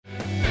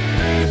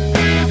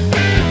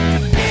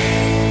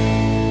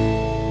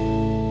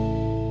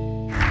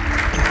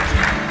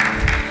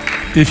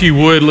If you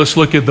would, let's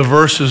look at the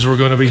verses we're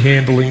going to be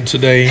handling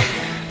today.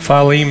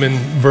 Philemon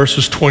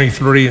verses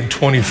 23 and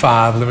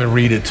 25. Let me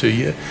read it to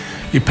you.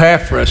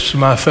 Epaphras,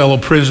 my fellow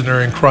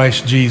prisoner in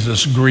Christ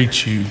Jesus,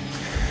 greets you.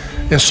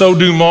 And so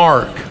do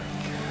Mark,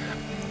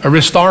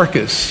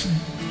 Aristarchus,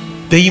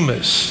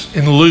 Demas,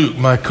 and Luke,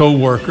 my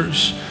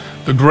co-workers.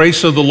 The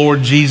grace of the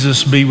Lord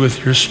Jesus be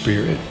with your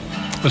spirit.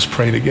 Let's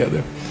pray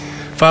together.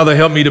 Father,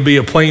 help me to be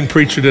a plain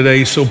preacher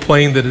today, so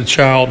plain that a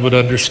child would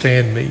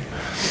understand me.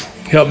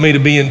 Help me to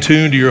be in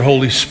tune to your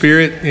Holy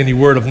Spirit. Any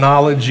word of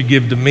knowledge you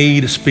give to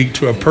me to speak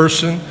to a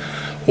person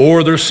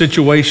or their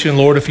situation,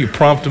 Lord, if you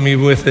prompt me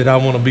with it, I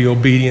want to be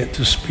obedient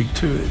to speak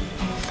to it.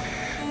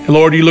 And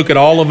Lord, you look at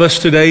all of us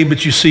today,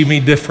 but you see me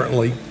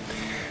differently.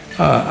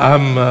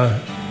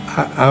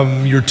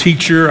 I'm your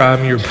teacher,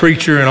 I'm your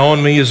preacher, and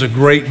on me is a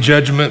great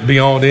judgment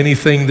beyond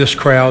anything this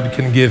crowd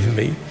can give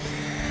me.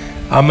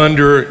 I'm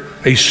under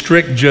a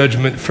strict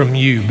judgment from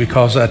you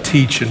because I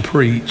teach and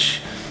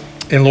preach.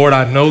 And Lord,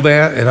 I know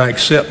that, and I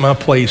accept my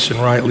place in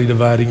rightly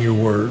dividing your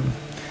word.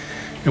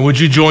 And would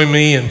you join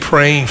me in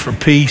praying for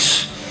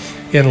peace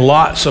in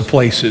lots of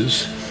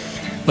places?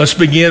 Let's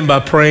begin by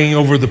praying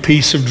over the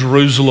peace of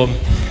Jerusalem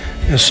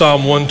in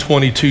Psalm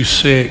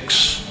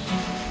 122:6.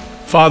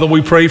 Father,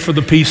 we pray for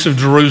the peace of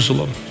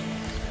Jerusalem.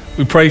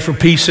 We pray for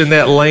peace in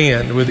that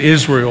land with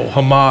Israel,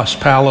 Hamas,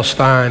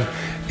 Palestine,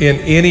 and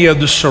any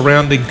of the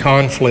surrounding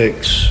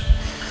conflicts.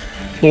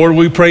 Lord,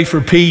 we pray for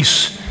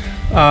peace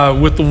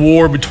with the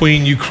war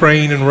between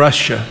Ukraine and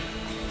Russia.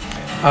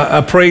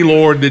 I pray,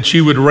 Lord, that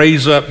you would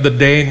raise up the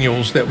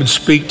Daniels that would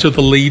speak to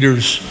the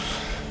leaders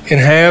and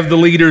have the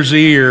leaders'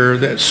 ear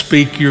that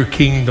speak your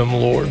kingdom,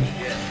 Lord.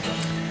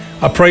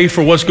 I pray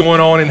for what's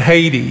going on in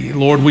Haiti.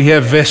 Lord, we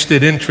have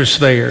vested interests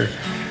there.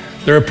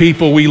 There are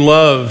people we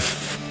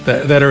love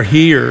that are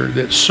here,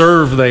 that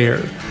serve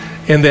there,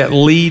 and that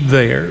lead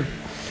there.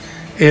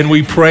 And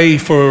we pray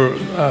for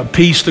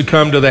peace to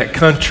come to that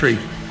country.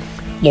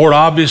 Lord,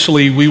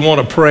 obviously, we want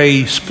to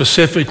pray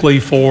specifically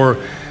for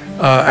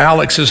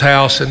Alex's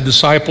house and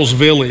Disciples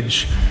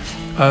Village,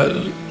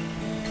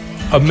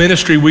 a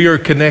ministry we are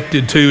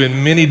connected to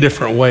in many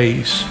different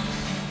ways.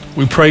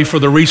 We pray for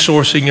the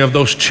resourcing of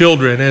those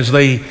children as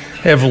they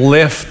have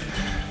left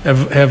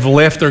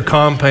their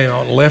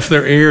compound, left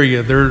their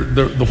area,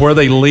 where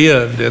they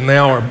lived, and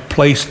now are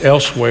placed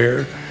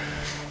elsewhere.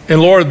 And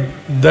Lord,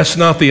 that's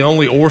not the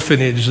only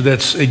orphanage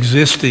that's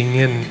existing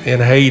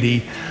in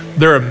Haiti.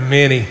 There are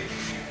many.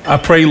 I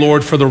pray,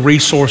 Lord, for the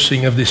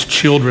resourcing of these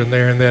children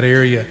there in that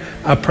area.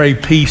 I pray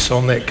peace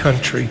on that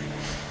country.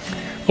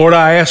 Lord,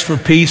 I ask for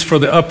peace for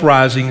the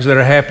uprisings that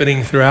are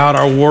happening throughout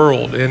our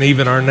world and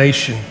even our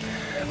nation.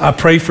 I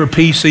pray for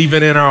peace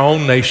even in our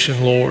own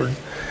nation, Lord.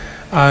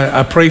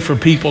 I pray for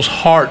people's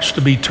hearts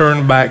to be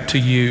turned back to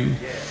you.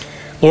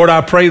 Lord, I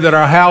pray that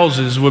our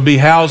houses would be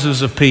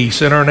houses of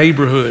peace in our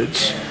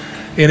neighborhoods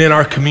and in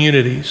our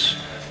communities.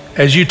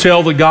 As you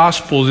tell the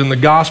Gospels,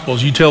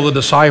 you tell the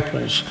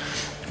disciples,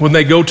 when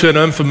they go to an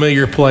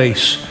unfamiliar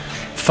place,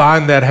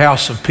 find that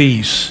house of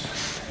peace.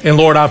 And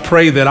Lord, I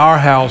pray that our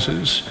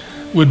houses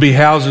would be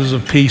houses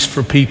of peace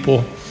for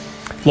people.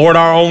 Lord,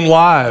 our own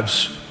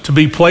lives to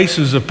be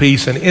places of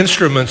peace and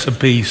instruments of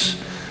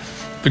peace.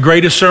 The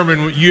greatest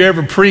sermon you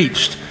ever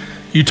preached,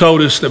 you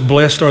told us that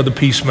blessed are the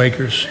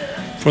peacemakers,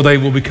 for they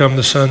will become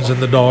the sons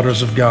and the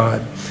daughters of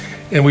God.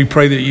 And we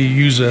pray that you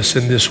use us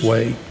in this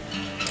way.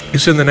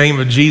 It's in the name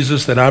of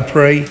Jesus that I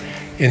pray.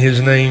 In his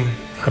name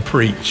I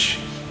preach.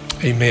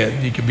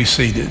 Amen. You can be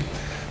seated.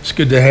 It's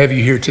good to have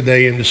you here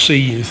today and to see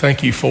you.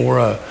 Thank you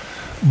for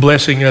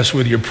blessing us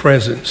with your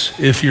presence.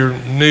 If you're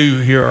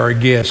new, here are our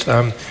guests.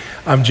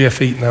 I'm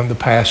Jeff Eaton. I'm the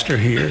pastor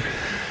here.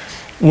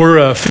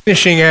 We're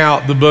finishing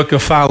out the book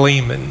of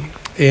Philemon,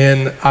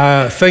 and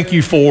I thank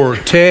you for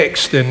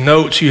text and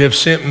notes you have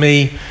sent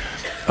me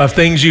of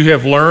things you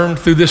have learned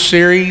through this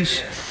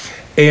series.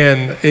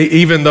 And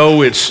even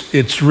though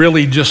it's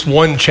really just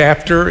one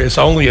chapter, it's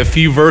only a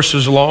few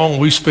verses long,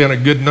 we spent a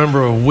good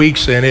number of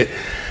weeks in it.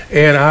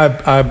 And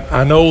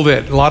I know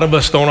that a lot of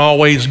us don't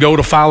always go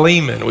to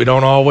Philemon. We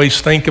don't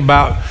always think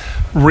about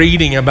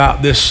reading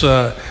about this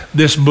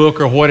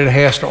book or what it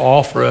has to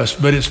offer us,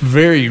 but it's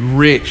very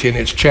rich in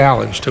its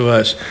challenge to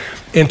us.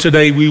 And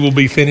today we will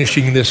be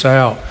finishing this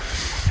out.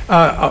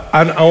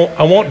 I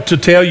want to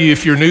tell you,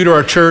 if you're new to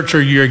our church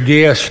or you're a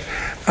guest,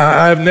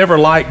 I've never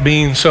liked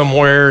being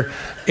somewhere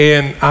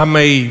and I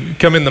may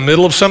come in the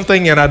middle of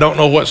something and I don't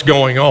know what's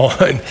going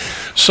on.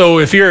 So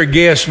if you're a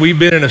guest, we've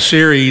been in a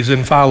series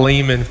in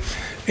Philemon,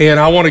 and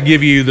I want to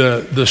give you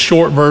the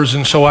short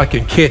version so I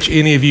can catch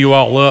any of you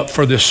all up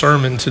for this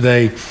sermon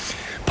today.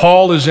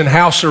 Paul is in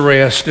house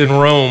arrest in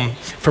Rome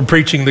for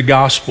preaching the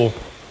gospel.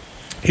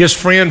 His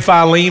friend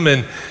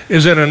Philemon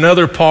is in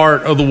another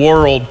part of the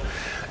world,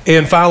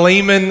 and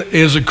Philemon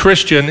is a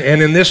Christian,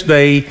 and in this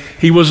day,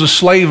 he was a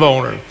slave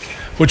owner,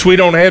 which we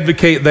don't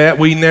advocate that.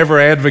 We never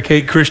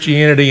advocate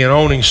Christianity and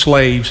owning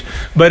slaves.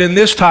 But in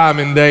this time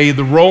and day,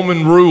 the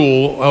Roman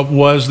rule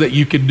was that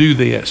you could do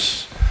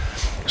this.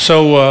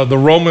 So the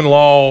Roman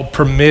law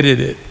permitted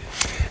it.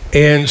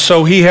 And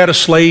so he had a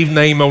slave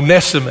named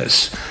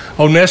Onesimus.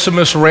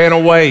 Onesimus ran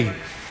away,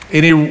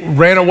 and he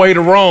ran away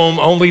to Rome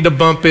only to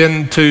bump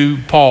into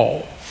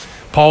Paul.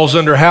 Paul's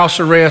under house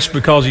arrest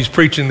because he's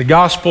preaching the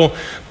gospel.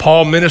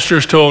 Paul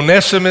ministers to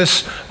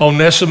Onesimus.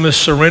 Onesimus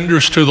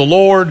surrenders to the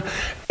Lord.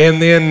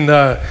 And then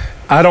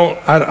I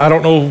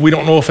don't know, we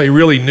don't know if they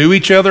really knew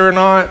each other or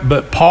not,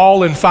 but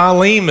Paul and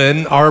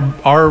Philemon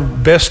are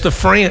best of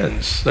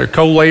friends. They're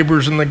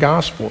co-laborers in the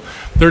gospel.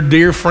 They're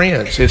dear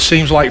friends. It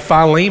seems like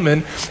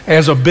Philemon,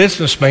 as a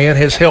businessman,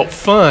 has helped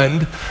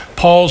fund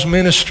Paul's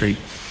ministry.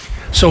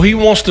 So he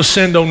wants to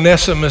send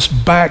Onesimus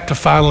back to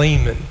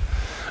Philemon.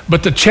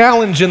 But the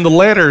challenge in the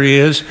letter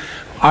is,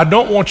 I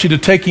don't want you to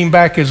take him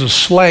back as a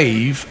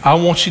slave. I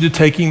want you to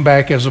take him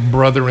back as a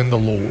brother in the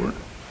Lord.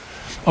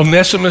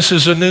 Onesimus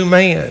is a new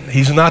man.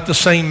 He's not the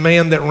same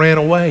man that ran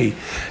away.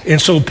 And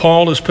so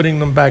Paul is putting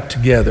them back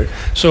together.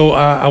 So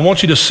I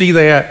want you to see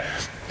that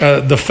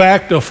the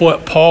fact of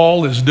what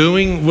Paul is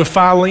doing with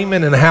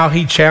Philemon and how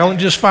he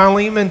challenges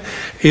Philemon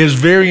is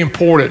very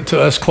important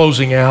to us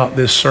closing out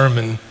this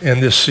sermon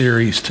and this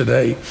series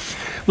today.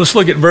 Let's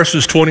look at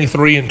verses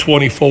 23 and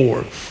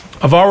 24.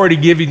 I've already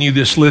given you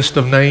this list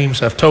of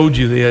names. I've told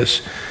you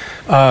this.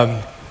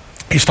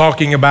 He's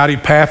talking about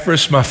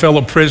Epaphras, my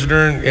fellow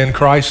prisoner in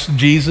Christ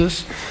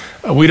Jesus.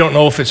 We don't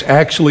know if it's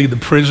actually the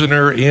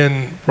prisoner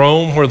in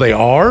Rome where they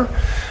are,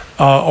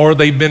 or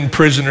they've been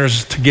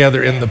prisoners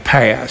together in the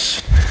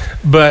past.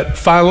 But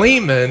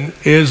Philemon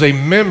is a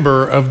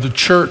member of the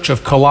church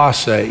of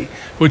Colossae,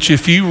 which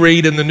if you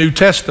read in the New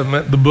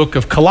Testament, the book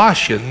of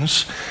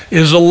Colossians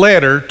is a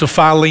letter to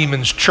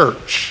Philemon's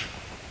church,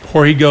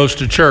 where he goes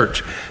to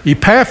church.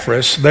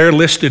 Epaphras, there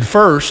listed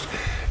first,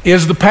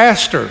 is the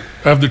pastor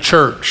of the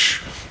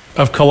church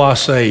of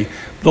Colossae,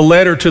 the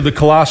letter to the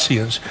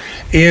Colossians.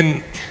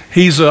 And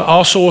he's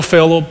also a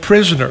fellow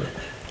prisoner.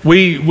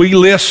 We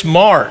list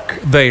Mark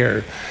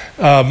there.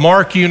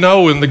 Mark, you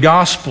know, in the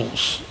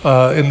Gospels,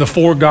 in the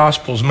four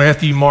Gospels,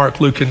 Matthew, Mark,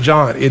 Luke, and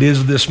John, it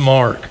is this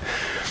Mark.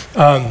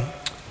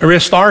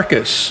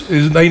 Aristarchus,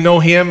 they know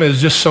him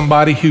as just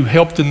somebody who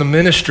helped in the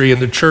ministry in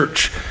the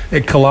church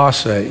at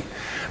Colossae.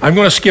 I'm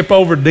going to skip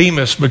over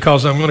Demas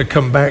because I'm going to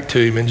come back to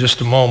him in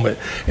just a moment.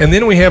 And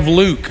then we have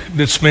Luke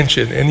that's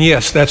mentioned. And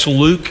yes, that's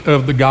Luke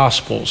of the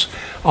Gospels.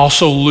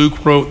 Also,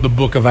 Luke wrote the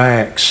book of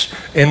Acts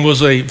and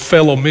was a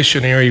fellow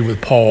missionary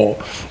with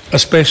Paul,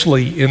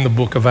 especially in the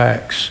book of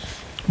Acts.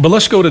 But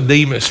let's go to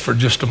Demas for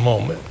just a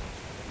moment.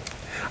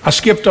 I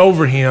skipped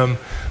over him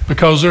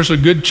because there's a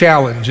good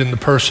challenge in the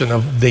person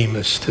of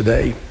Demas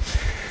today.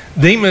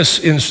 Demas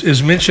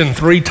is mentioned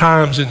 3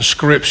 times in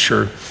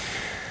Scripture.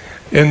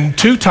 And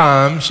 2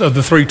 times of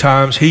the 3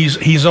 times,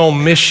 he's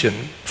on mission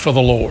for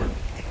the Lord.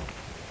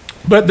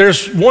 But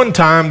there's one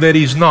time that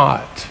he's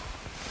not.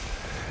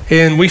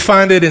 And we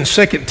find it in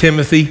 2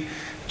 Timothy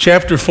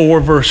chapter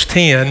 4, verse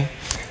 10.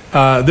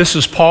 This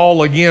is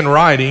Paul again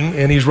writing,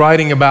 and he's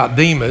writing about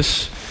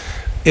Demas.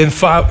 In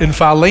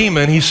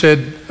Philemon, he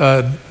said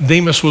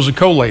Demas was a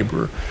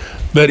co-laborer.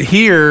 But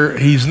here,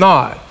 he's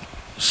not.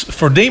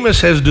 For Demas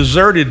has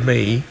deserted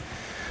me,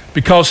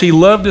 because he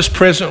loved this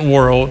present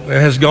world and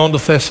has gone to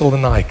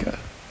Thessalonica.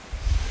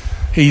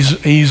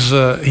 He's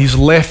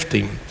left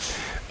him.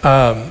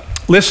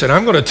 Listen,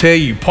 I'm going to tell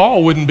you,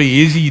 Paul wouldn't be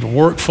easy to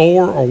work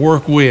for or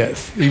work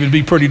with. He would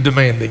be pretty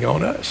demanding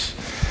on us.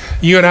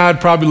 You and I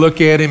would probably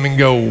look at him and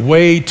go,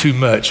 way too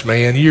much,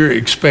 man. You're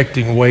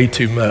expecting way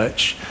too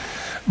much.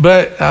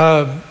 But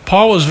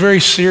Paul was very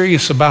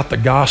serious about the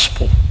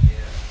gospel.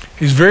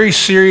 He's very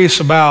serious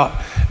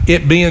about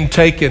it being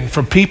taken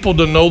for people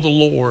to know the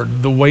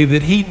Lord the way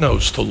that he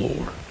knows the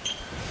Lord.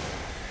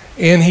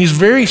 And he's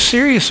very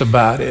serious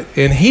about it.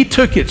 And he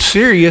took it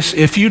serious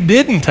if you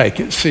didn't take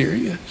it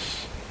serious.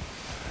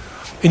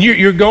 And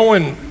you're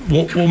going,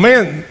 well,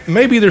 man,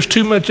 maybe there's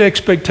too much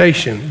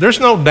expectation.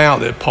 There's no doubt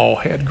that Paul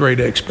had great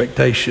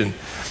expectation.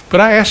 But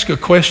I ask a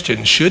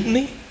question, shouldn't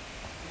he?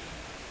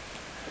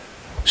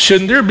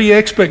 Shouldn't there be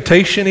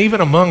expectation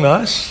even among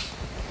us?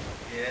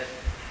 Yes.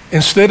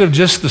 Instead of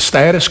just the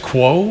status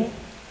quo?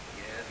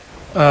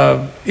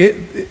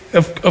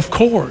 Of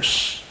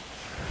course.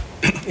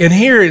 And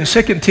here in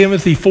 2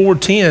 Timothy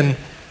 4:10,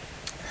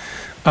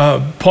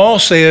 Paul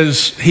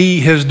says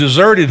he has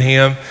deserted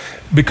him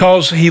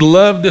because he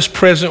loved this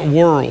present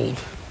world.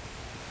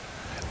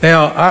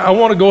 Now, I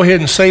want to go ahead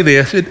and say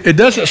this. It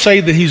doesn't say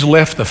that he's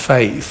left the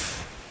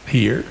faith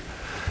here.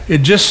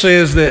 It just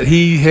says that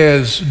he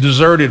has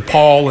deserted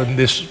Paul in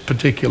this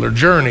particular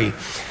journey.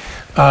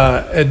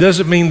 It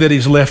doesn't mean that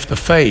he's left the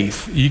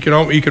faith. You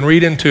can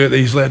read into it that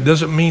he's left. It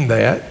doesn't mean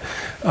that.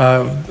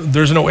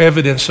 There's no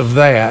evidence of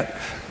that.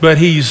 But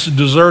he's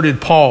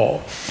deserted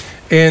Paul,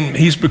 and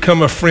he's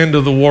become a friend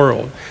of the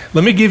world.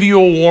 Let me give you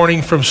a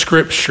warning from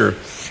Scripture.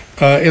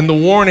 And the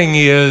warning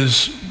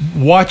is,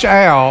 watch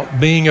out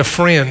being a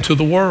friend to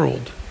the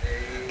world.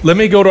 Let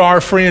me go to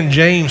our friend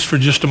James for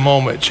just a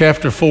moment,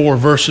 chapter 4,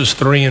 verses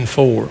 3 and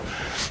 4.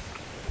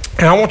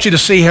 And I want you to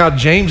see how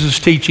James's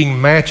teaching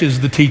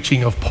matches the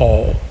teaching of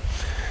Paul.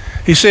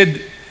 He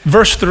said,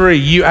 verse 3,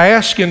 you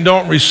ask and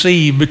don't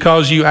receive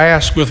because you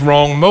ask with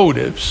wrong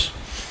motives,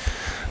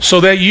 so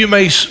that you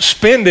may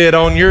spend it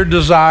on your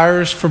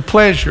desires for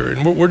pleasure.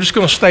 And we're just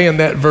going to stay in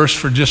that verse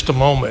for just a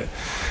moment.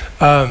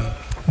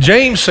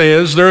 James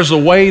says there's a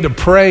way to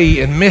pray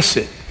and miss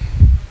it.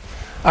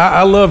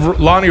 I love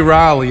Lonnie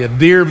Riley, a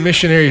dear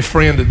missionary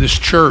friend of this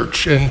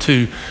church and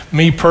to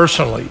me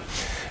personally.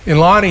 And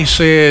Lonnie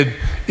said,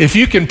 if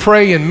you can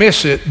pray and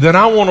miss it, then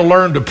I want to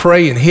learn to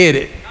pray and hit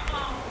it.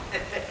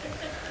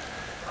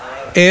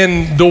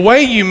 And the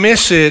way you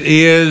miss it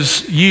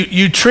is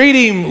you treat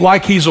him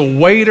like he's a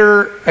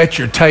waiter at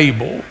your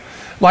table,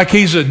 like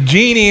he's a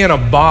genie in a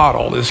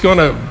bottle that's going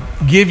to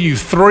give you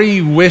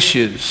 3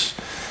 wishes.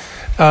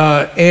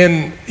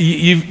 And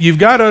you've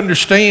got to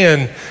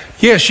understand,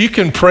 yes, you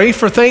can pray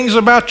for things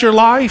about your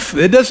life.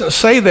 It doesn't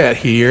say that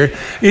here.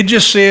 It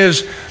just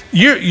says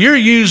you're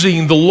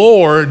using the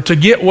Lord to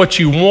get what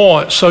you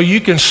want so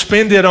you can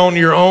spend it on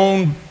your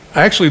own,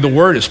 actually the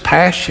word is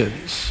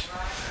passions,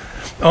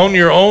 on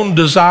your own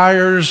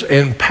desires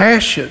and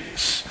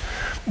passions.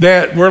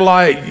 That we're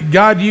like,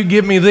 God, you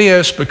give me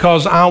this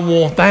because I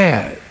want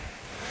that.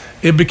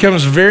 It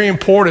becomes very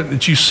important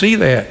that you see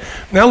that.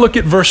 Now look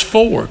at verse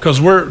 4, because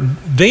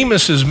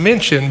Demas is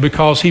mentioned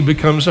because he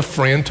becomes a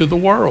friend to the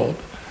world.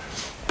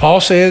 Paul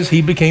says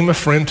he became a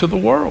friend to the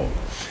world.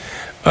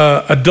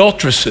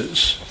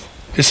 Adulteresses.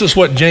 This is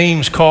what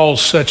James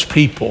calls such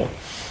people,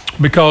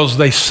 because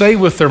they say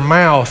with their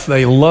mouth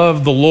they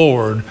love the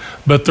Lord,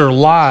 but their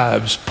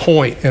lives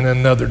point in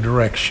another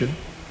direction.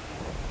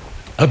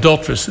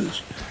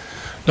 Adulteresses.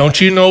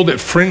 Don't you know that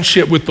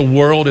friendship with the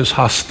world is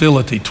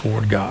hostility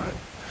toward God?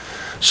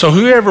 So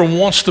whoever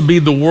wants to be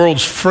the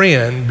world's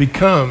friend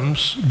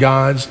becomes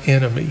God's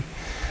enemy.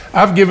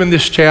 I've given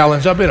this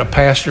challenge. I've been a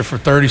pastor for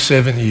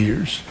 37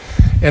 years,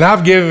 and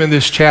I've given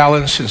this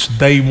challenge since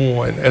day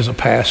one as a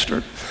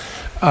pastor,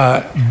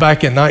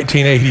 back in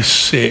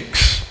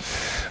 1986.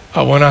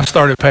 When I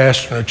started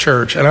pastoring a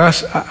church, and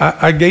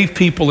I gave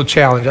people a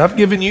challenge. I've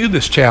given you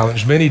this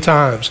challenge many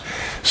times.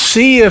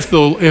 See if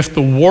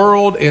the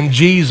world and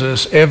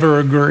Jesus ever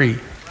agree.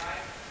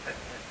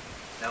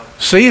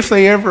 See if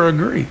they ever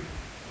agree.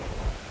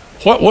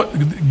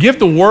 Give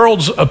the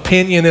world's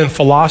opinion and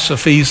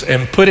philosophies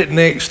and put it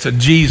next to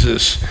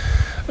Jesus'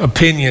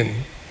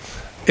 opinion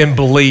and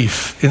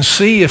belief, and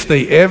see if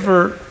they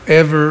ever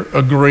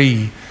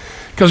agree.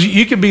 Because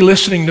you could be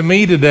listening to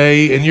me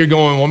today and you're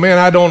going, well, man,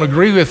 I don't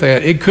agree with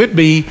that. It could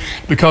be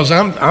because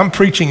I'm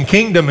preaching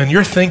kingdom and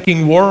you're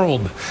thinking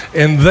world,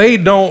 and they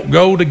don't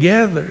go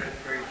together.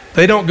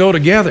 They don't go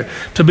together.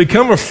 To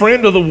become a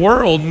friend of the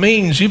world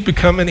means you've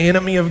become an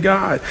enemy of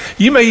God.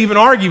 You may even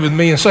argue with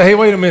me and say, hey,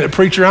 wait a minute,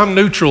 preacher, I'm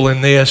neutral in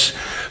this.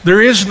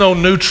 There is no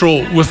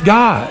neutral with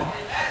God.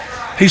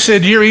 He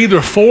said, you're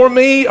either for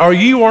me or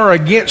you are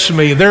against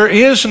me. There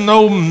is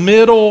no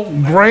middle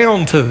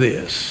ground to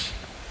this.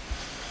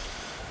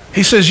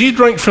 He says, you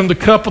drink from the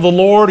cup of the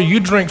Lord or you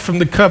drink from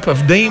the cup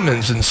of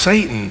demons and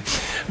Satan.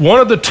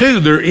 One of the two.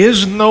 There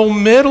is no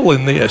middle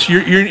in this.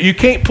 You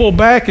can't pull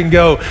back and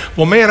go,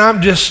 well, man,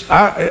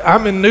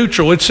 I'm in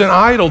neutral. It's an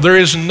idol. There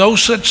is no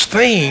such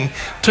thing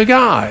to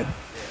God.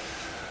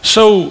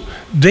 So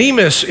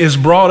Demas is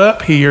brought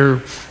up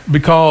here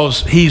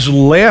because he's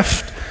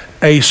left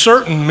a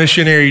certain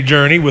missionary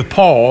journey with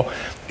Paul,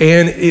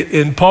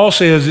 and Paul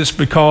says it's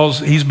because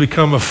he's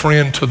become a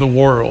friend to the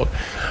world.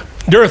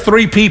 There are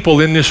 3 people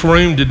in this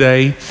room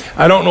today.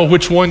 I don't know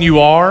which one you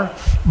are,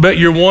 but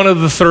you're one of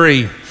the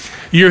 3.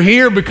 You're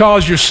here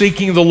because you're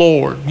seeking the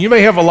Lord. You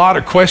may have a lot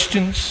of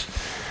questions,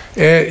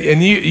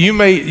 and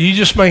you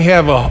just may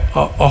have a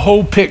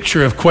whole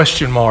picture of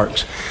question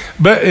marks,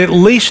 but at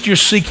least you're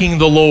seeking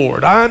the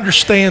Lord. I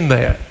understand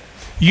that.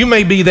 You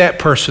may be that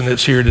person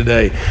that's here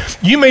today.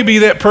 You may be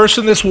that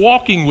person that's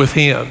walking with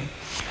Him.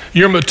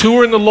 You're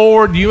mature in the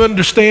Lord. You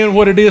understand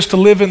what it is to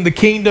live in the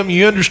kingdom.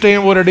 You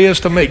understand what it is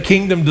to make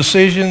kingdom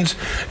decisions.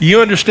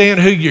 You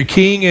understand who your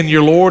King and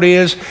your Lord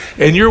is,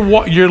 and you're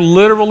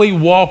literally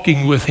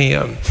walking with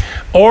Him.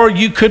 Or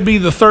you could be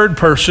the 3rd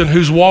person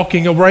who's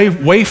walking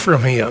away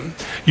from Him.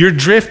 You're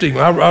drifting.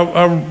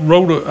 I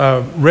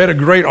read a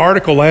great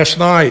article last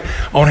night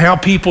on how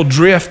people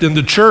drift in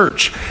the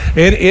church,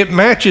 and it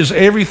matches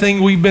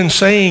everything we've been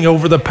saying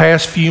over the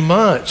past few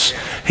months.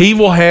 He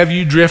will have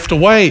you drift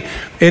away,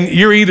 and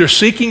you're either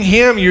seeking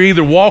Him, you're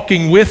either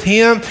walking with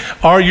Him,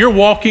 or you're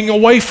walking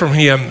away from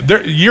Him.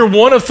 You're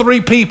one of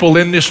 3 people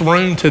in this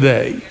room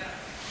today.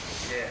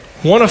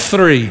 One of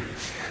 3.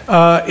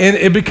 And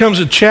it becomes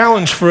a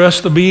challenge for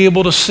us to be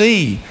able to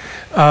see.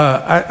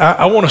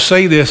 I want to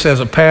say this as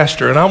a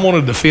pastor, and I want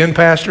to defend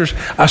pastors.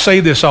 I say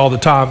this all the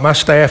time. My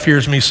staff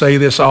hears me say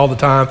this all the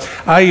time.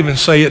 I even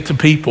say it to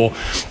people.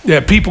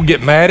 That people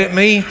get mad at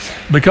me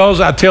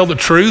because I tell the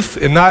truth,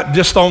 and not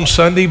just on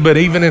Sunday, but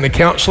even in a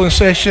counseling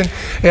session.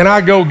 And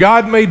I go,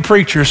 God made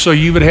preachers so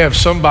you would have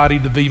somebody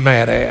to be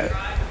mad at.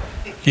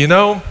 You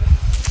know?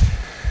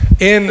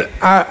 And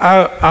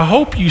I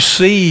hope you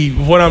see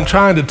what I'm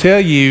trying to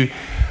tell you.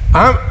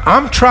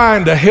 I'm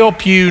trying to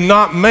help you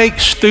not make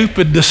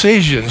stupid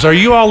decisions. Are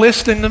you all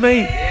listening to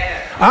me?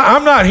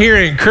 I'm not here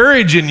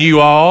encouraging you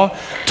all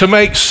to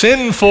make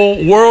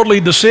sinful,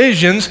 worldly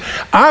decisions.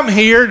 I'm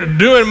here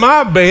doing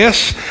my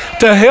best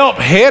to help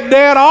head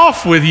that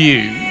off with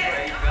you.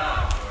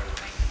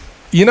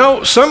 You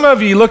know, some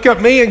of you look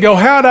at me and go,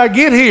 how'd I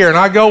get here? And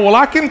I go, well,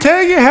 I can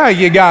tell you how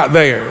you got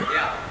there.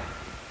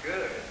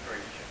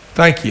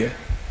 Thank you,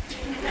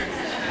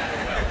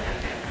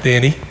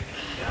 Denny.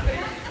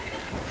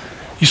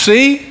 You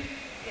see?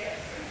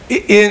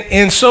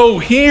 And so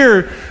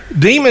here,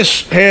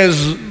 Demas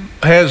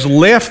has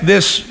left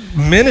this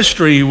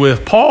ministry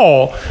with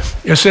Paul.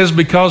 It says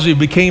because he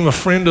became a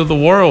friend of the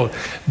world.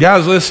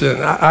 Guys,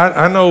 listen,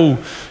 I know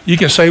you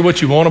can say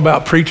what you want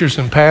about preachers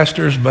and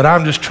pastors, but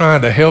I'm just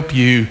trying to help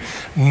you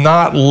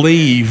not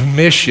leave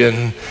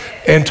mission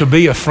and to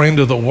be a friend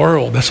of the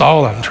world. That's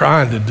all I'm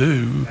trying to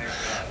do.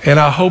 And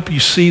I hope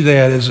you see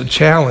that as a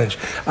challenge.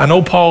 I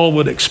know Paul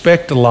would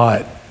expect a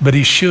lot, but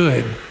he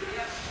should.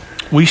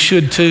 We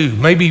should too.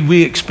 Maybe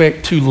we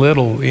expect too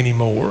little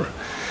anymore.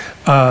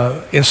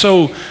 And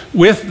so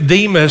with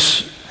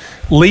Demas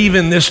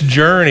leaving this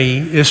journey,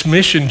 this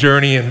mission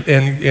journey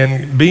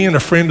and being a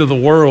friend of the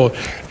world,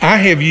 I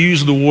have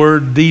used the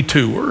word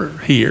detour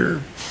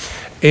here.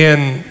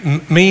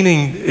 And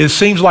meaning it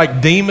seems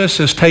like Demas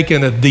has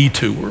taken a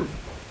detour.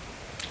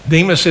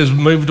 Demas has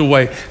moved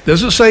away.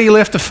 Doesn't say he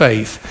left the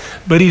faith,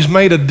 but he's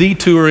made a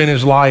detour in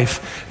his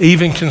life,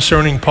 even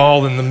concerning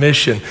Paul and the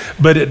mission.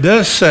 But it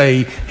does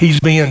say he's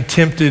being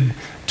tempted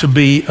to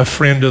be a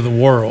friend of the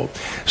world.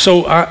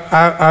 So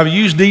I've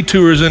used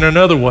detours in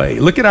another way.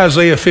 Look at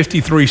Isaiah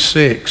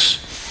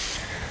 53:6.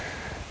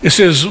 It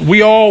says,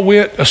 we all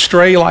went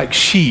astray like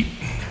sheep.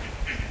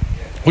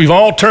 We've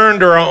all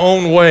turned our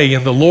own way,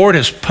 and the Lord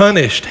has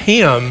punished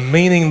him,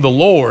 meaning the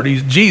Lord,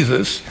 he's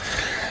Jesus,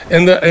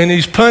 and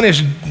he's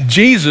punished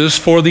Jesus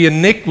for the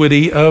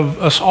iniquity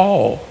of us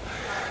all.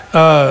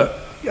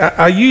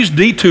 I use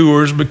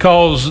detours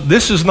because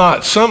this is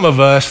not some of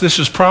us, this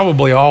is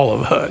probably all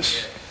of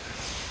us.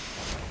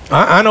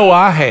 I know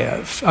I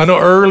have. I know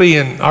early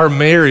in our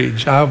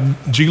marriage,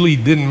 Julie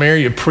didn't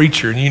marry a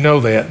preacher, and you know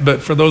that.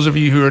 But for those of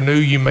you who are new,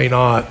 you may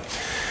not.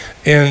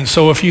 And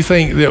so if you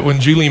think that when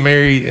Julie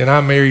married and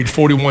I married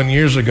 41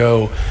 years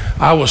ago,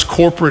 I was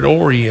corporate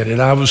oriented,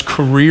 I was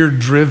career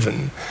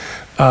driven.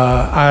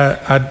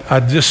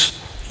 I just,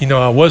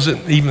 I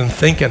wasn't even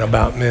thinking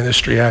about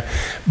ministry,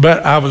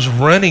 but I was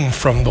running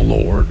from the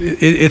Lord.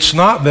 It's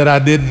not that I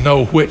didn't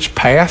know which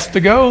path to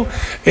go.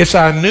 It's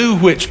I knew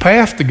which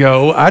path to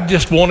go. I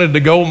just wanted to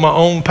go my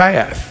own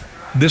path.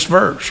 This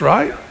verse,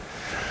 right?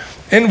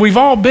 And we've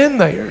all been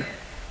there.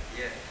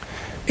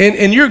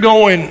 And you're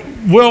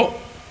going, well,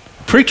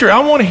 preacher, I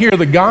want to hear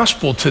the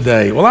gospel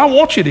today. Well, I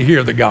want you to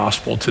hear the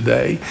gospel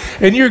today.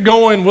 And you're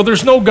going, well,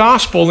 there's no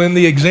gospel in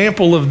the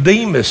example of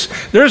Demas.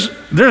 There's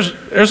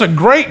a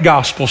great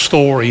gospel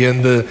story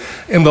in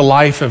the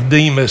life of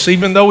Demas,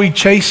 even though he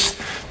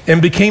chased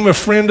and became a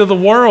friend of the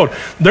world.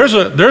 There's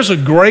a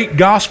great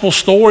gospel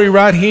story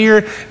right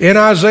here in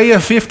Isaiah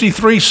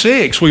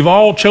 53:6. We've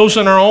all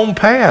chosen our own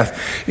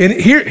path. And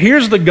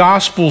here's the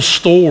gospel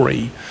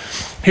story.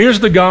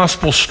 Here's the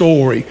gospel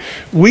story.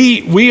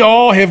 We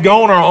all have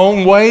gone our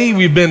own way.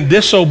 We've been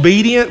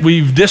disobedient.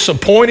 We've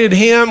disappointed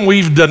him.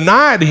 We've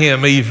denied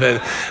him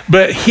even.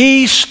 But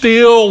he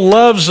still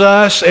loves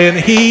us, and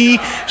he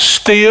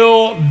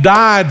still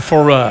died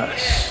for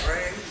us.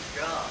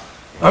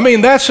 I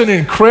mean, that's an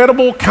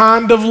incredible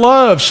kind of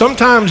love.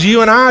 Sometimes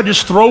you and I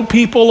just throw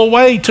people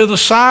away to the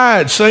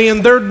side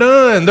saying they're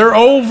done, they're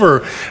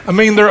over. I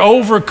mean, they're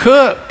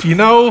overcooked,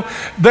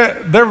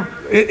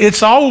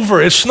 it's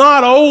over. It's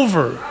not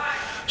over.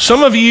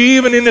 Some of you,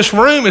 even in this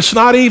room, it's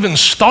not even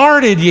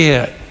started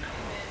yet.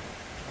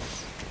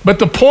 But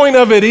the point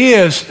of it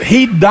is,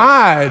 he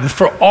died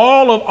for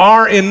all of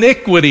our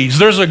iniquities.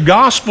 There's a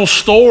gospel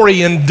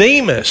story in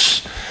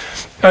Demas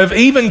of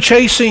even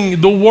chasing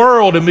the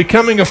world and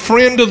becoming a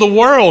friend of the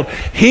world.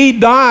 He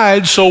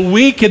died so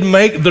we could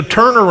make the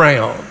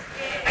turnaround.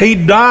 He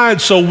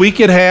died so we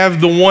could have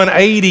the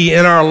 180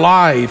 in our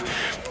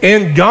life.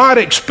 And God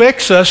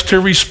expects us to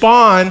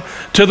respond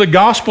to the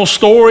gospel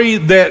story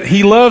that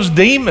he loves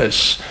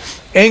Demas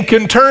and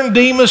can turn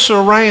Demas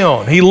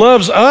around. He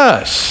loves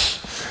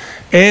us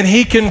and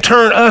he can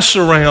turn us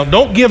around.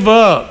 Don't give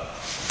up.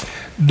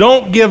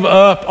 Don't give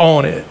up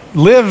on it.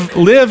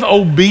 Live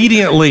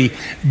obediently.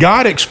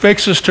 God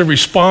expects us to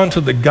respond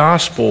to the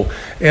gospel,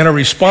 and a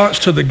response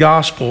to the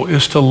gospel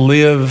is to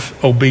live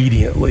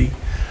obediently.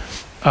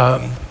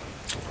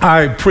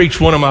 I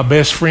preached one of my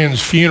best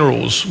friend's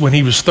funerals when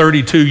he was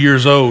 32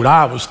 years old.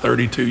 I was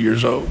 32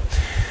 years old.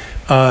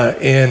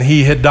 And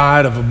he had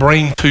died of a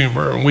brain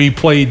tumor. And we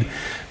played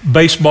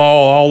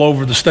baseball all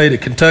over the state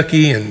of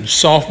Kentucky and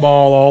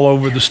softball all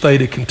over the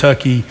state of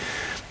Kentucky.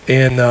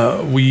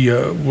 And we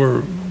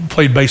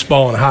played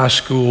baseball in high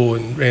school.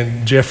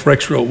 And Jeff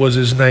Rexroth was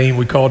his name.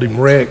 We called him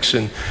Rex.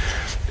 And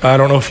I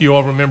don't know if you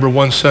all remember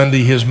one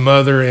Sunday, his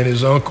mother and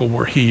his uncle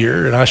were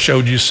here. And I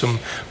showed you some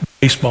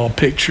baseball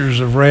pictures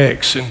of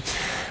Rex. And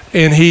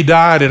And he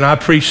died, and I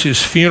preached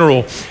his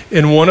funeral.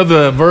 And one of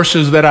the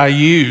verses that I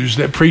used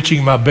at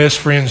preaching my best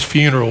friend's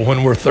funeral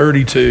when we're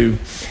 32,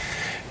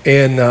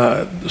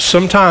 and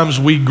sometimes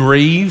we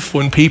grieve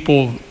when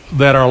people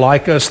that are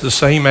like us the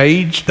same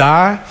age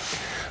die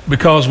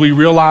because we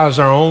realize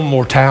our own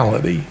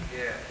mortality.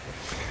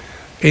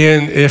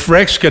 And if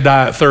Rex could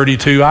die at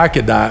 32, I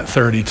could die at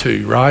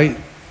 32, right?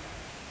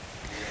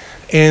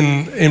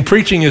 And in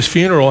preaching his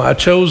funeral, I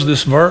chose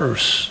this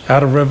verse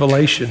out of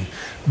Revelation.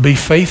 Be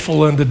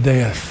faithful unto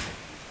death.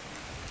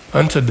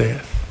 Unto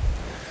death.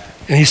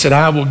 And he said,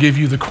 I will give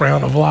you the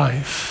crown of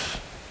life.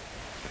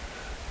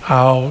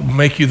 I'll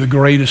make you the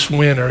greatest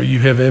winner you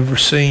have ever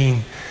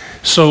seen.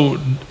 So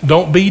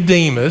don't be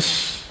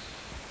Demas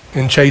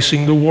in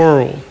chasing the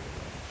world.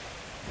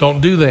 Don't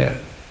do that.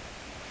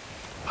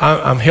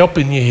 I'm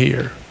helping you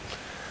here.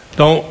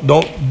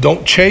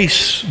 Don't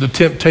chase the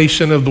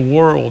temptation of the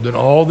world and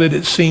all that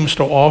it seems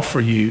to offer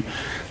you.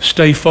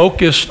 Stay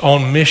focused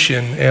on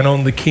mission and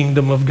on the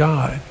kingdom of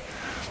God.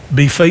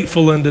 Be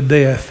faithful unto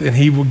death, and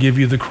he will give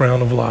you the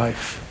crown of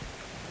life.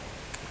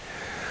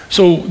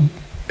 So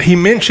he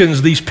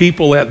mentions these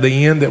people at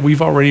the end that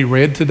we've already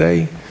read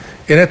today.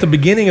 And at the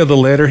beginning of the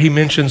letter, he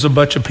mentions a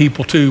bunch of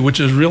people too,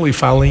 which is really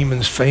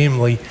Philemon's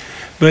family.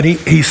 But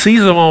he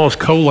sees them all as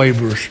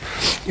co-laborers.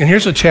 And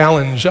here's a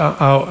challenge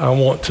I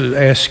want to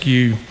ask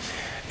you.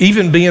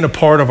 Even being a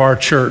part of our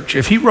church,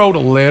 if he wrote a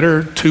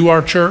letter to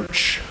our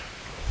church,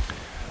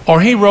 or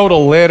he wrote a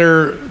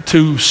letter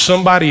to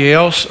somebody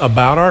else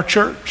about our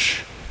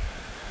church,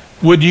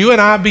 would you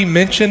and I be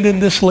mentioned in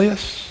this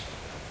list?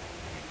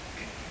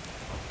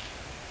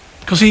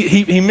 Because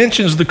he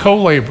mentions the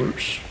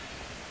co-laborers.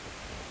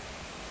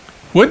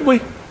 Would we?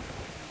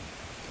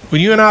 Would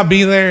you and I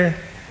be there?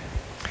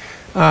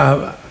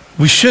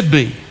 We should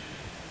be.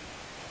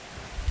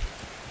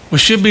 We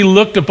should be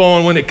looked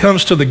upon when it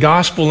comes to the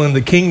gospel and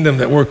the kingdom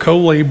that we're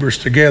co-laborers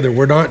together.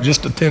 We're not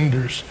just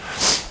attenders.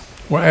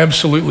 We're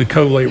absolutely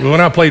co-laborers.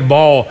 When I played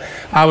ball,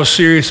 I was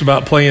serious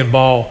about playing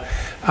ball.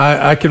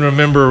 I can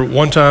remember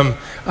one time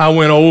I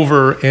went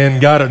over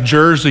and got a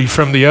jersey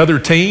from the other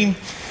team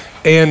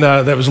and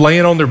that was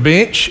laying on their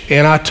bench,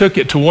 and I took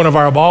it to one of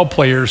our ball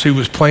players who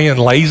was playing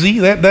lazy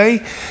that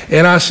day,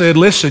 and I said,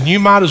 listen, you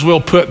might as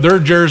well put their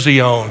jersey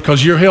on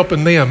because you're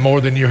helping them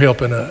more than you're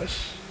helping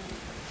us.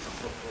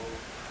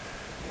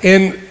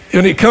 And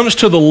when it comes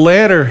to the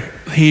letter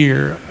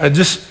here, I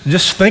just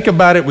think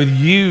about it with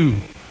you.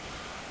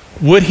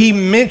 Would he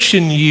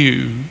mention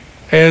you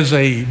as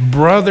a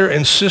brother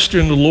and sister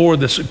in the Lord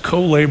that's a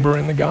co-laborer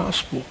in the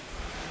gospel?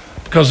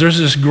 Because there's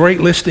this great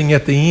listing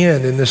at the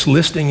end and this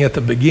listing at the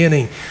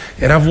beginning.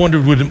 And I've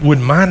wondered, would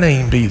my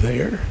name be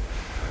there?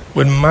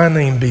 Would my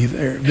name be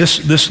there?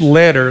 This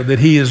letter that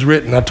he has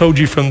written, I told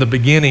you from the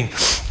beginning,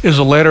 is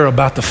a letter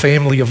about the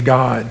family of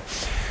God.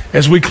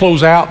 As we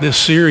close out this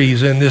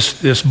series and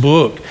this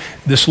book,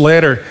 this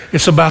letter,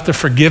 it's about the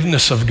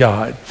forgiveness of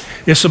God.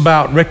 It's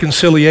about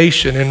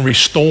reconciliation and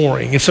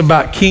restoring. It's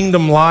about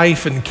kingdom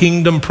life and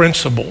kingdom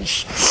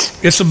principles.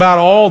 It's about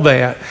all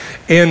that.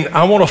 And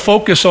I want to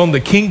focus on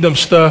the kingdom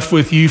stuff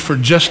with you for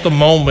just a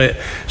moment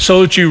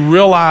so that you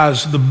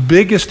realize the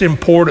biggest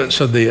importance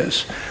of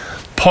this.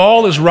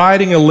 Paul is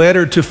writing a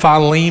letter to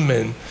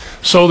Philemon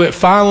so that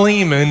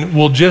Philemon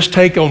will just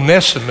take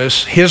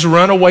Onesimus, his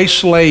runaway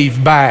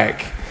slave,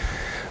 back.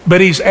 But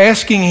he's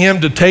asking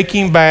him to take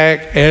him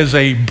back as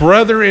a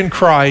brother in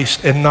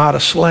Christ and not a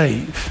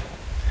slave.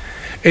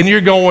 And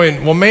you're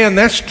going, well, man,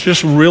 that's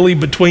just really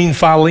between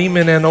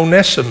Philemon and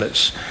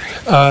Onesimus.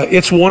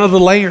 It's one of the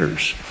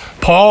layers.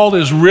 Paul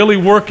is really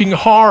working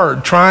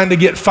hard trying to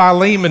get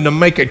Philemon to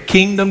make a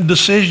kingdom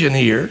decision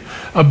here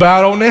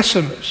about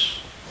Onesimus.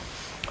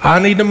 I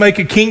need to make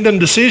a kingdom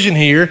decision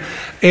here.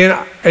 And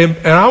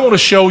I want to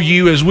show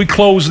you as we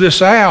close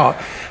this out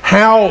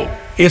how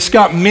it's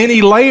got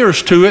many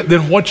layers to it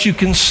than what you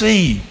can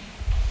see.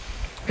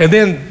 And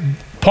then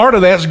part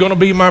of that's going to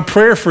be my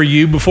prayer for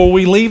you before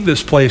we leave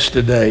this place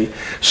today.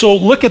 So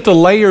look at the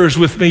layers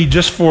with me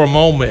just for a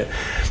moment.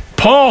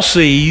 Paul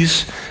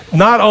sees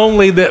not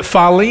only that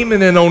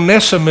Philemon and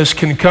Onesimus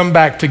can come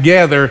back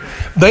together,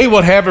 they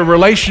would have a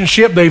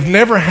relationship they've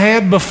never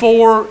had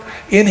before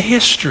in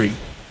history.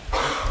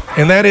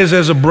 And that is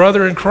as a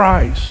brother in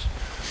Christ.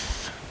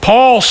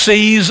 Paul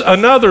sees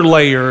another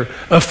layer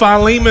of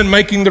Philemon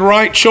making the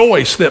right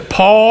choice, that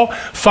Paul,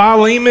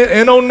 Philemon,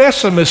 and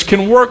Onesimus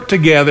can work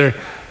together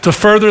to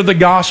further the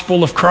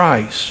gospel of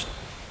Christ.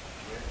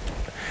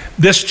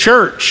 This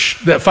church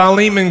that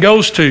Philemon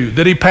goes to,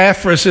 that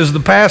Epaphras is the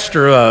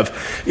pastor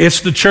of,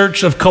 it's the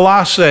church of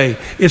Colossae.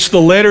 It's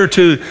the letter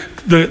to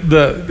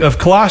of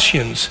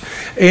Colossians.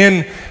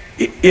 And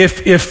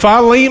if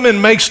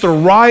Philemon makes the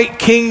right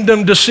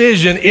kingdom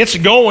decision, it's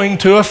going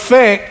to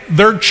affect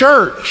their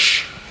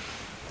church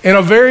in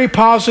a very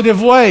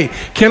positive way.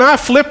 Can I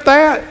flip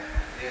that?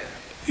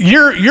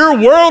 Your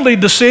worldly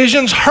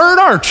decisions hurt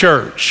our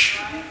church.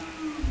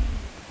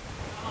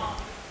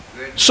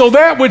 So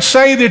that would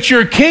say that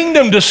your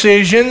kingdom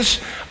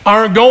decisions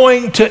are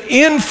going to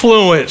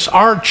influence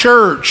our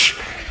church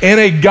in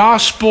a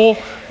gospel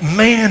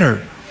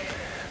manner.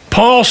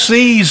 Paul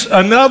sees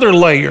another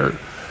layer.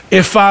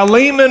 If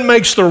Philemon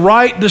makes the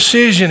right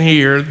decision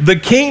here, the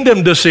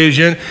kingdom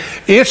decision,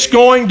 it's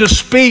going to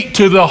speak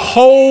to the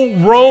whole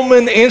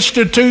Roman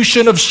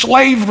institution of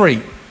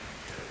slavery.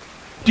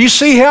 Do you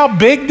see how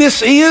big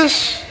this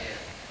is?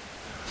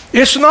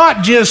 It's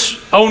not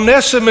just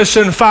Onesimus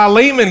and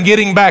Philemon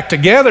getting back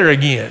together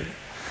again.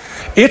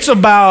 It's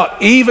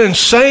about even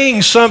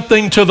saying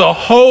something to the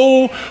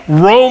whole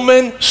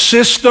Roman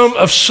system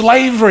of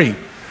slavery.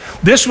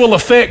 This will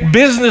affect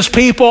business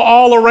people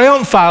all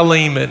around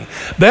Philemon.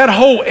 That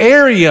whole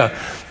area,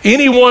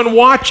 anyone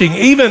watching,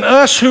 even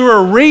us who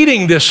are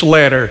reading this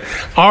letter,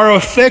 are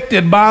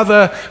affected by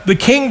the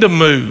kingdom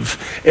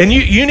move. And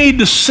you need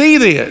to see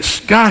this.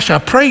 Gosh, I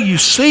pray you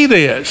see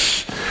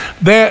this.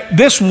 That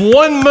this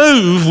one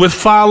move with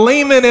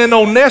Philemon and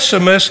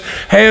Onesimus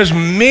has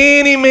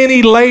many,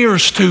 many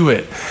layers to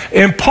it.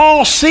 And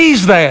Paul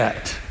sees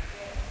that.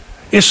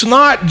 It's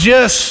not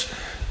just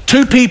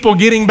two people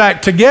getting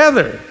back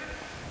together.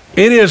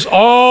 It is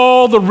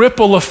all the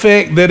ripple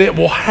effect that it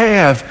will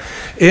have.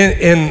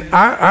 And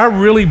I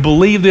really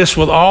believe this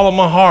with all of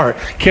my heart.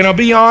 Can I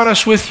be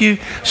honest with you?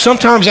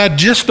 Sometimes I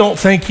just don't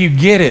think you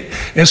get it.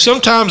 And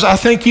sometimes I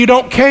think you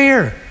don't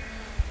care.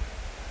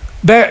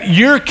 That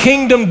your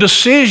kingdom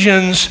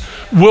decisions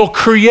will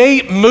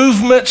create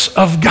movements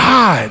of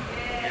God.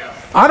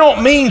 I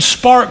don't mean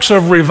sparks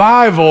of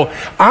revival.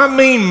 I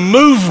mean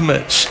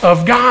movements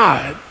of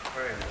God.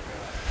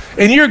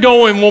 And you're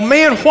going, well,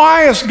 man,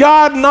 why is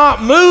God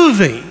not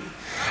moving?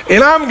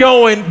 And I'm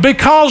going,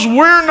 because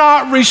we're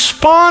not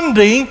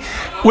responding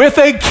with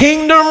a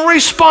kingdom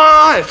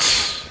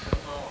response.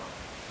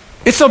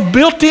 It's a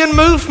built-in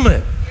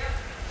movement.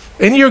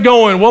 And you're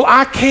going, well,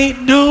 I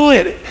can't do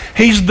it.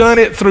 He's done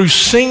it through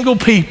single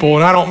people,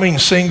 and I don't mean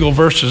single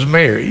versus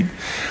married.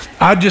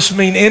 I just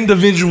mean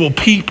individual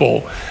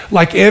people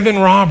like Evan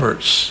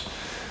Roberts.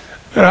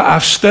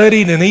 I've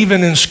studied, and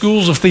even in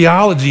schools of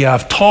theology,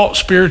 I've taught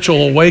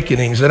spiritual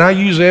awakenings, and I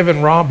use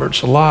Evan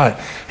Roberts a lot.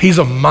 He's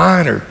a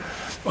miner.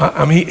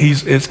 I mean,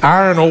 it's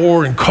iron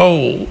ore and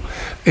coal,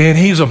 and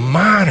he's a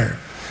miner,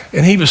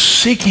 and he was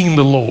seeking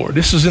the Lord.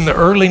 This is in the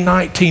early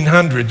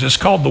 1900s. It's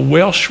called the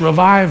Welsh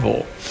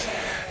Revival,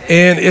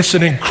 and it's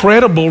an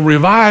incredible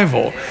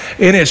revival,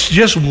 and it's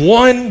just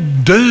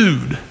one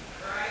dude.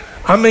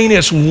 I mean,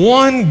 it's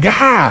one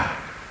guy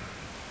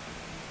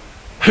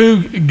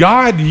who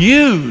God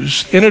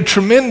used in a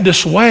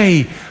tremendous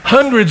way.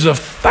 Hundreds of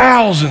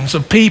thousands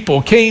of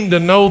people came to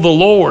know the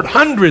Lord,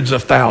 hundreds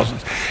of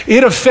thousands.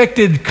 It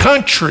affected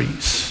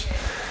countries.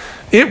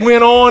 It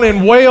went on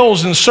in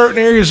Wales, in certain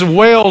areas of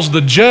Wales,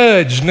 the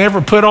judge never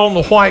put on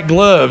the white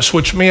gloves,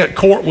 which meant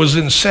court was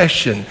in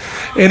session.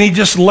 And he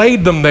just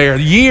laid them there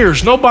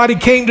years. Nobody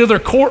came to their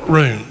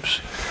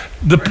courtrooms.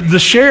 The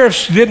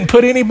sheriffs didn't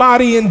put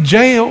anybody in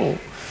jail.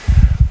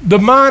 The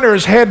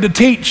miners had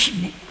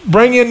to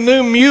bring in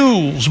new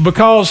mules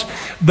because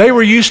they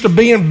were used to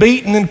being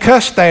beaten and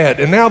cussed at.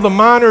 And now the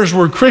miners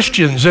were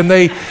Christians and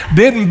they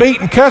didn't beat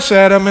and cuss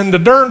at them, and the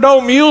darned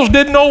old mules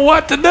didn't know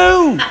what to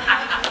do.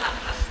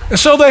 And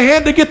so they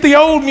had to get the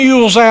old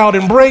mules out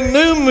and bring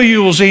new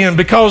mules in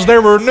because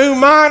there were new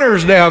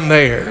miners down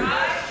there.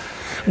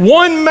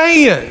 One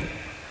man,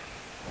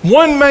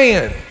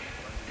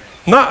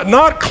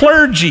 not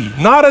clergy,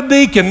 not a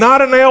deacon,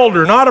 not an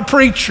elder, not a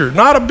preacher,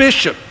 not a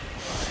bishop.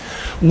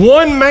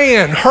 One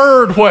man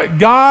heard what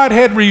God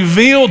had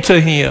revealed to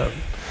him,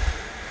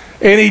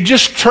 and he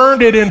just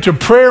turned it into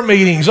prayer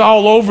meetings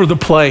all over the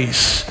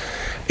place.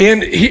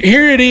 And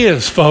here it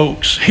is,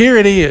 folks. Here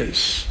it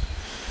is.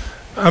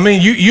 I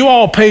mean, you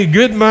all pay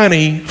good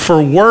money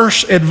for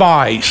worse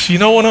advice. You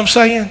know what I'm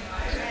saying?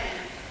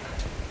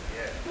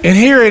 And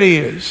here it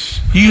is.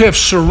 You have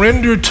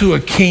surrendered to a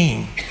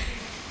king.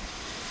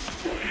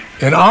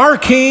 And our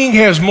king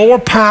has more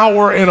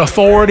power and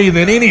authority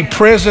than any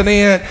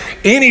president,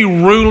 any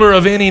ruler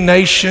of any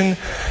nation.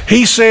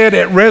 He said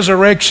at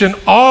resurrection,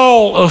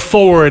 all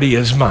authority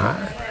is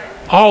mine.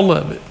 All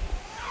of it.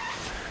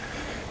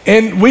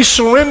 And we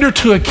surrender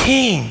to a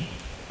king.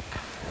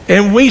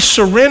 And we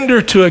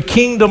surrender to a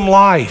kingdom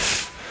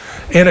life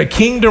and a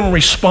kingdom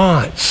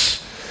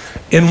response.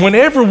 And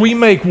whenever we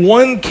make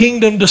one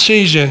kingdom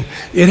decision,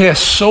 it has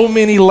so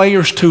many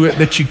layers to it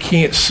that you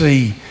can't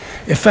see.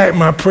 In fact,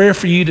 my prayer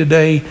for you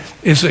today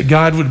is that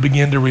God would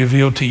begin to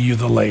reveal to you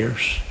the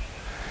layers.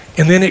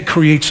 And then it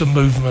creates a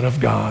movement of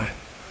God.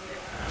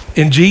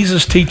 In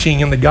Jesus' teaching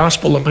in the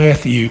Gospel of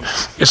Matthew,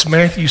 it's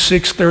Matthew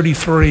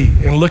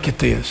 6:33. And look at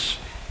this.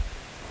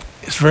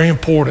 It's very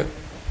important.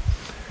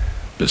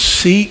 But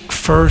seek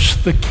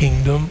first the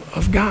kingdom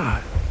of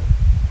God.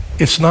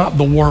 It's not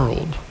the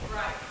world.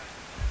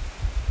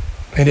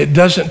 And it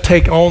doesn't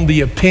take on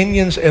the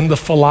opinions and the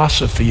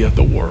philosophy of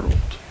the world.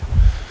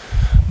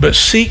 But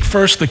seek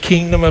first the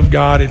kingdom of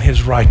God and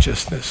his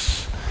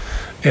righteousness,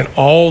 and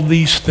all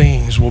these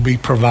things will be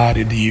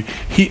provided to you.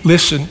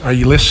 Listen, are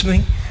you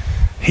listening?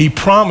 He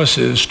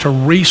promises to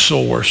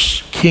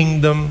resource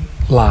kingdom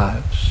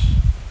lives.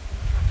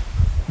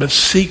 But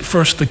seek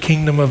first the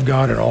kingdom of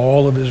God and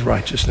all of his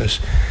righteousness,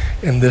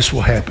 and this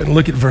will happen.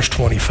 Look at verse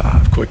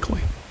 25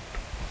 quickly.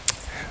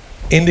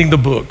 Ending the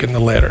book and the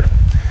letter.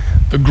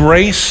 The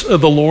grace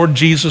of the Lord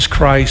Jesus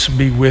Christ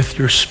be with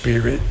your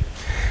spirit.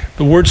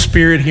 The word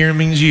spirit here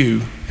means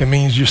you. It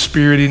means your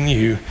spirit in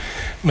you.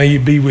 May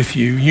it be with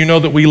you. You know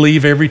that we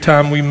leave every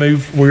time we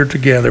move, we're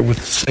together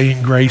with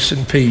saying grace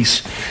and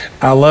peace.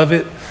 I love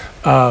it.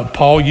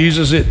 Paul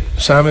uses it.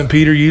 Simon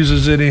Peter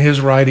uses it in his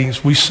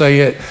writings. We say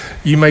it.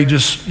 You may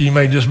just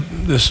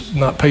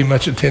not pay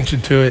much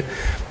attention to it,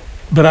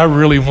 but I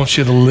really want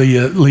you to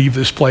leave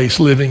this place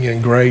living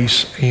in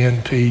grace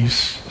and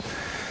peace.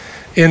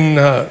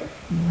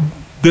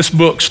 This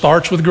book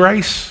starts with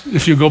grace,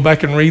 if you go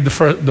back and read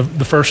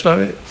the first of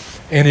it,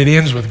 and it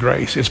ends with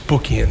grace. It's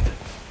bookend.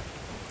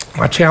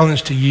 My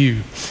challenge to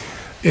you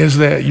is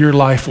that your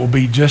life will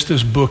be just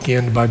as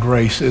bookend by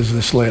grace as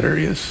this letter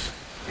is.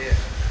 Yeah.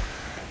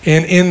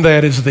 And in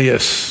that is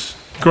this: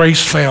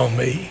 grace found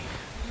me.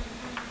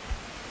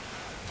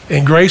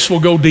 And grace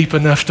will go deep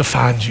enough to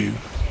find you.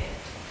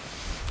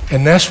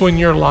 And that's when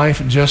your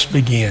life just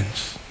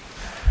begins.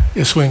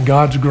 It's when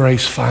God's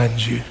grace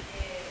finds you.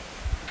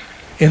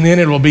 And then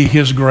it will be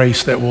his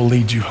grace that will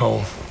lead you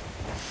home.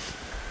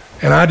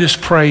 And I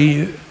just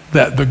pray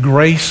that the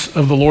grace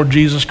of the Lord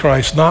Jesus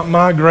Christ, not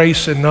my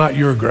grace and not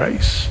your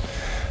grace,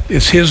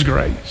 it's his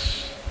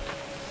grace.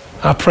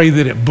 I pray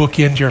that it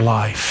bookend your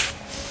life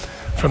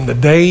from the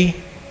day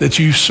that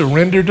you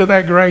surrendered to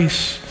that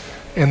grace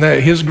and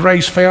that his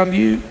grace found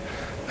you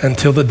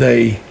until the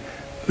day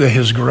that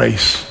his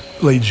grace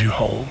leads you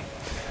home.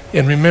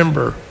 And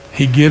remember,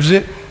 he gives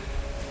it,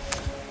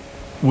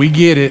 we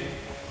get it,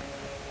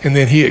 and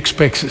then he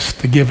expects us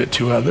to give it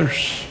to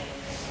others.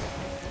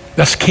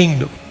 That's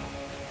kingdom.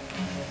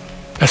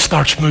 That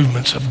starts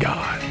movements of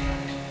God.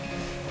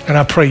 And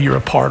I pray you're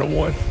a part of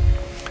one.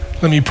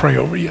 Let me pray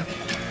over you.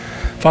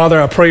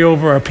 Father, I pray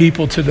over our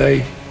people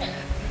today.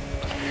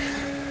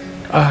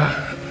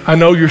 I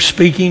know you're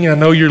speaking. I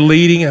know you're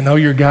leading. I know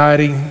you're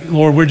guiding.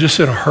 Lord, we're just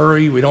in a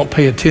hurry. We don't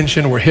pay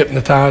attention. We're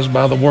hypnotized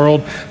by the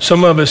world.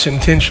 Some of us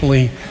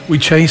intentionally, we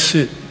chase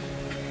it.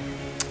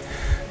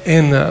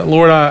 And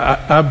Lord,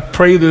 I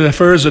pray that if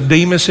there is a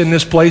Demas in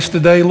this place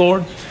today,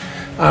 Lord,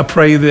 I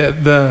pray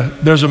that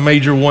there's a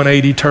major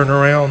 180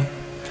 turnaround,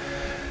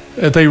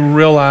 that they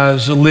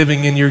realize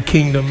living in your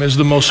kingdom is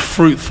the most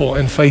fruitful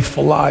and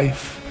faithful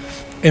life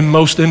and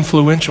most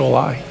influential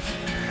life.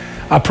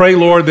 I pray,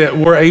 Lord, that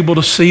we're able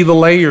to see the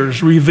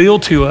layers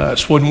revealed to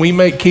us when we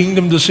make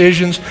kingdom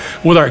decisions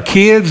with our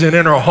kids and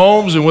in our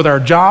homes and with our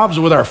jobs,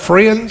 with our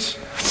friends,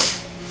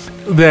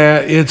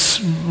 that it's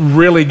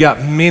really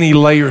got many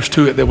layers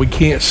to it that we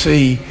can't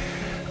see.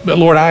 But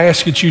Lord, I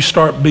ask that you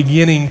start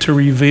beginning to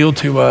reveal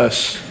to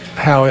us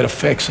how it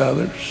affects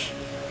others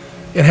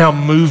and how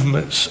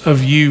movements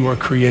of you are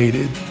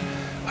created.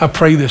 I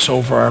pray this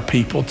over our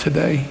people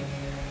today.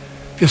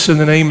 It's in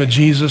the name of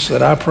Jesus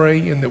that I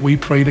pray and that we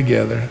pray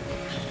together.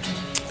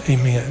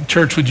 Amen.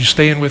 Church, would you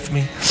stand with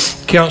me?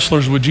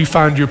 Counselors, would you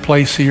find your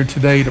place here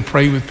today to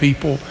pray with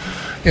people?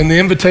 And the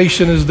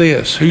invitation is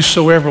this: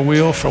 whosoever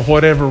will, for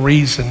whatever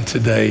reason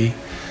today,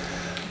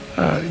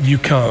 you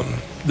come.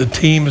 The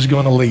team is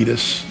going to lead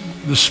us.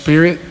 The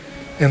Spirit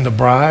and the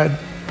bride,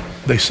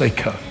 they say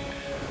come.